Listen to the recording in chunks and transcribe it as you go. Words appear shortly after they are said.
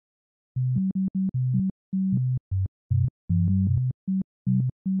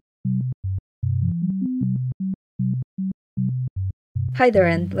Hi there,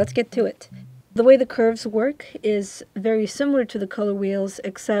 and let's get to it. The way the curves work is very similar to the color wheels,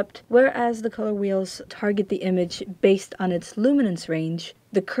 except whereas the color wheels target the image based on its luminance range,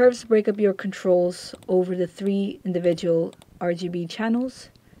 the curves break up your controls over the 3 individual RGB channels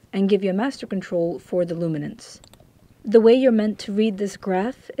and give you a master control for the luminance. The way you're meant to read this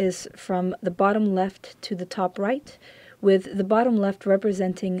graph is from the bottom left to the top right, with the bottom left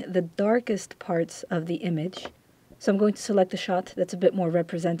representing the darkest parts of the image. So I'm going to select a shot that's a bit more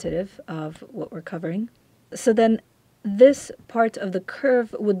representative of what we're covering. So then this part of the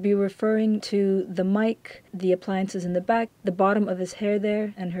curve would be referring to the mic, the appliances in the back, the bottom of his hair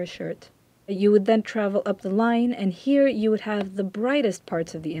there, and her shirt. You would then travel up the line, and here you would have the brightest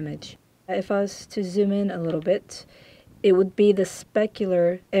parts of the image. If I was to zoom in a little bit, it would be the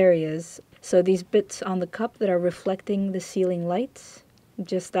specular areas. So these bits on the cup that are reflecting the ceiling lights,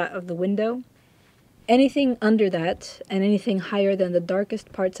 just that of the window. Anything under that and anything higher than the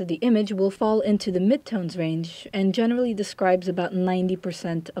darkest parts of the image will fall into the midtones range and generally describes about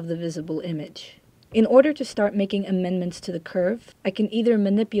 90% of the visible image. In order to start making amendments to the curve, I can either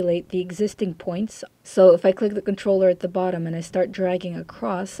manipulate the existing points. So if I click the controller at the bottom and I start dragging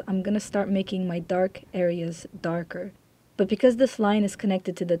across, I'm going to start making my dark areas darker. But because this line is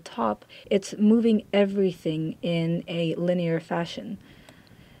connected to the top, it's moving everything in a linear fashion.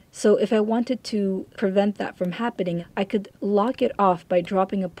 So if I wanted to prevent that from happening, I could lock it off by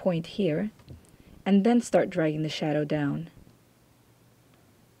dropping a point here and then start dragging the shadow down.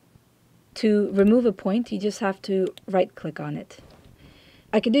 To remove a point, you just have to right-click on it.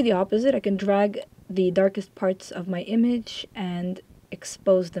 I can do the opposite. I can drag the darkest parts of my image and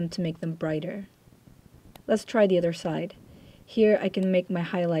expose them to make them brighter. Let's try the other side. Here I can make my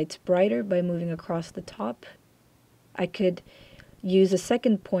highlights brighter by moving across the top. I could use a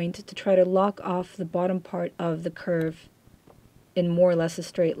second point to try to lock off the bottom part of the curve in more or less a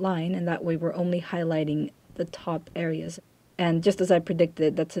straight line, and that way we're only highlighting the top areas. And just as I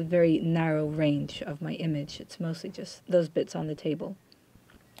predicted, that's a very narrow range of my image. It's mostly just those bits on the table.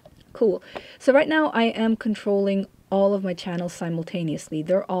 Cool. So right now I am controlling all of my channels simultaneously.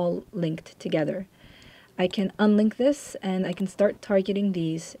 They're all linked together. I can unlink this and I can start targeting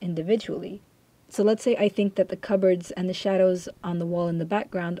these individually. So let's say I think that the cupboards and the shadows on the wall in the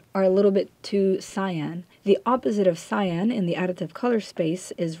background are a little bit too cyan. The opposite of cyan in the additive color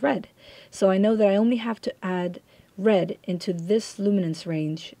space is red. So I know that I only have to add red into this luminance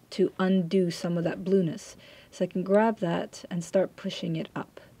range to undo some of that blueness. So I can grab that and start pushing it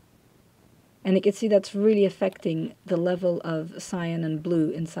up. And you can see that's really affecting the level of cyan and blue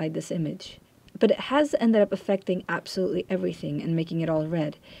inside this image. But it has ended up affecting absolutely everything and making it all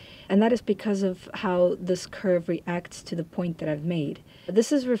red. And that is because of how this curve reacts to the point that I've made.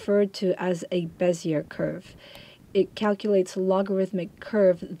 This is referred to as a Bezier curve. It calculates a logarithmic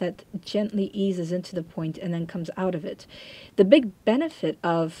curve that gently eases into the point and then comes out of it. The big benefit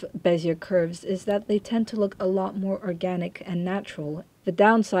of Bezier curves is that they tend to look a lot more organic and natural. The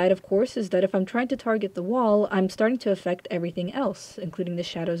downside, of course, is that if I'm trying to target the wall, I'm starting to affect everything else, including the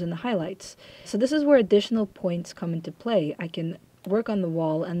shadows and the highlights. So this is where additional points come into play. I can work on the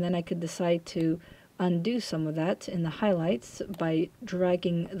wall, and then I could decide to undo some of that in the highlights by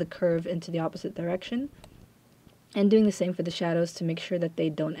dragging the curve into the opposite direction and doing the same for the shadows to make sure that they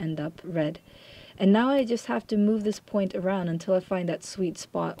don't end up red. And now I just have to move this point around until I find that sweet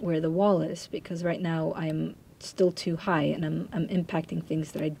spot where the wall is, because right now I'm still too high and I'm impacting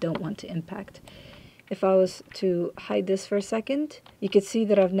things that I don't want to impact. If I was to hide this for a second, you could see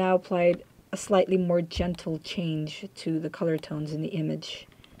that I've now applied a slightly more gentle change to the color tones in the image.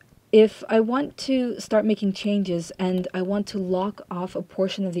 If I want to start making changes and I want to lock off a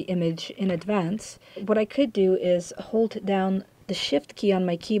portion of the image in advance, what I could do is hold down the Shift key on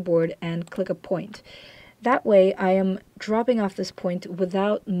my keyboard and click a point. That way I am dropping off this point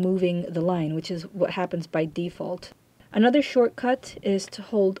without moving the line, which is what happens by default. Another shortcut is to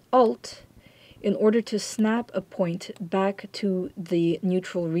hold Alt in order to snap a point back to the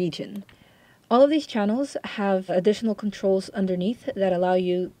neutral region. All of these channels have additional controls underneath that allow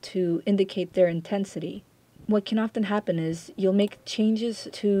you to indicate their intensity. What can often happen is you'll make changes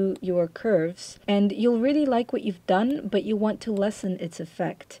to your curves and you'll really like what you've done, but you want to lessen its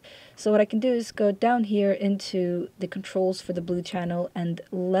effect. So what I can do is go down here into the controls for the blue channel and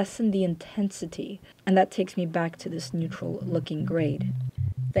lessen the intensity. And that takes me back to this neutral looking grade.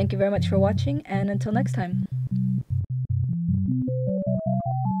 Thank you very much for watching, and until next time.